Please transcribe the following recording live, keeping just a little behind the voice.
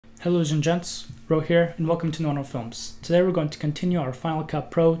Hello ladies and gents, Ro here and welcome to NOandROfilms. Today we're going to continue our Final Cut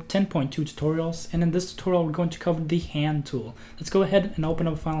Pro 10.2 tutorials, and in this tutorial we're going to cover the hand tool. Let's go ahead and open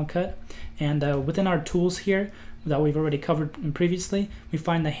up Final Cut, and within our tools here that we've already covered previously, we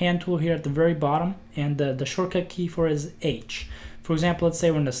find the hand tool here at the very bottom, and the shortcut key for it is H. For example, let's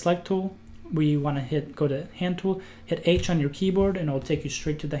say we're in the select tool, we want to go to hand tool, hit H on your keyboard and it will take you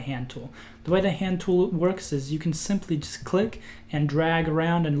straight to the hand tool. The way the hand tool works is you can simply just click and drag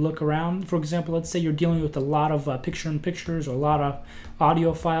around and look around. For example, let's say you're dealing with a lot of picture-in-pictures or a lot of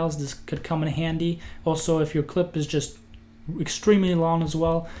audio files. This could come in handy. Also, if your clip is just extremely long as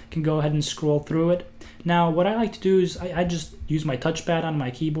well, you can go ahead and scroll through it. Now what I like to do is I just use my touchpad on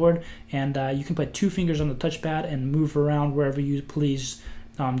my keyboard, and you can put 2 fingers on the touchpad and move around wherever you please,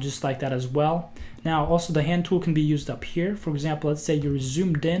 just like that as well. Now also the hand tool can be used up here. For example, let's say you're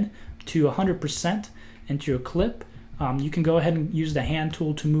zoomed in to 100% into your clip. You can go ahead and use the hand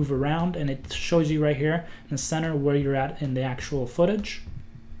tool to move around, and it shows you right here in the center where you're at in the actual footage.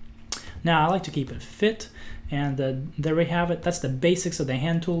 Now I like to keep it fit, and there we have it. That's the basics of the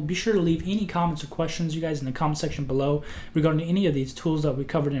hand tool. Be sure to leave any comments or questions you guys in the comment section below regarding any of these tools that we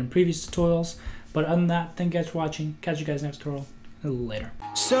covered in previous tutorials. But other than that, thank you guys for watching. Catch you guys next tutorial a little later.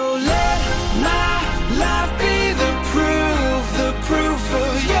 So let my life